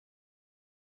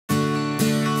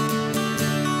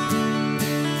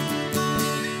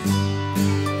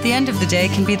The end of the day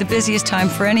can be the busiest time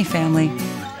for any family.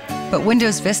 But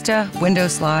Windows Vista,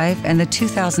 Windows Live, and the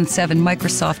 2007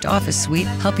 Microsoft Office Suite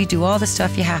help you do all the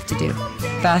stuff you have to do,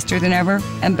 faster than ever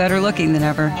and better looking than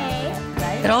ever.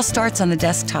 It all starts on the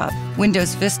desktop.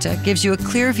 Windows Vista gives you a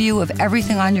clear view of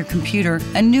everything on your computer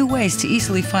and new ways to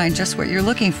easily find just what you're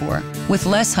looking for, with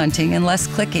less hunting and less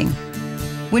clicking.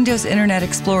 Windows Internet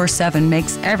Explorer 7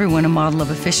 makes everyone a model of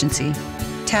efficiency.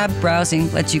 Tab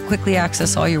browsing lets you quickly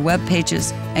access all your web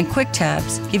pages, and Quick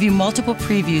Tabs give you multiple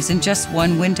previews in just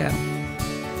one window.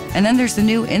 And then there's the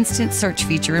new Instant Search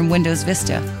feature in Windows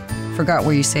Vista. Forgot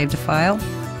where you saved a file?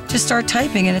 Just start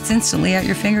typing and it's instantly at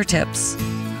your fingertips.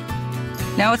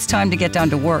 Now it's time to get down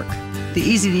to work. The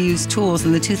easy-to-use tools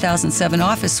in the 2007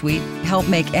 Office Suite help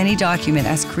make any document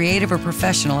as creative or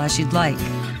professional as you'd like.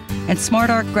 And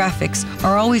SmartArt graphics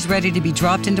are always ready to be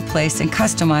dropped into place and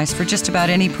customized for just about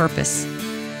any purpose.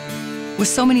 With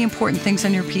so many important things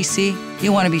on your PC,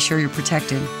 you want to be sure you're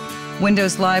protected.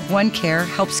 Windows Live OneCare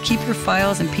helps keep your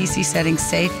files and PC settings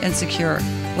safe and secure,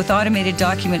 with automated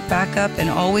document backup and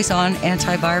always-on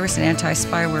antivirus and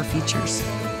anti-spyware features.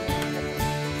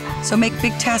 So make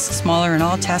big tasks smaller and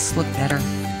all tasks look better.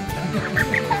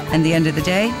 And the end of the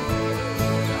day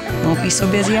won't be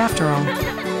so busy after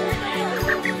all.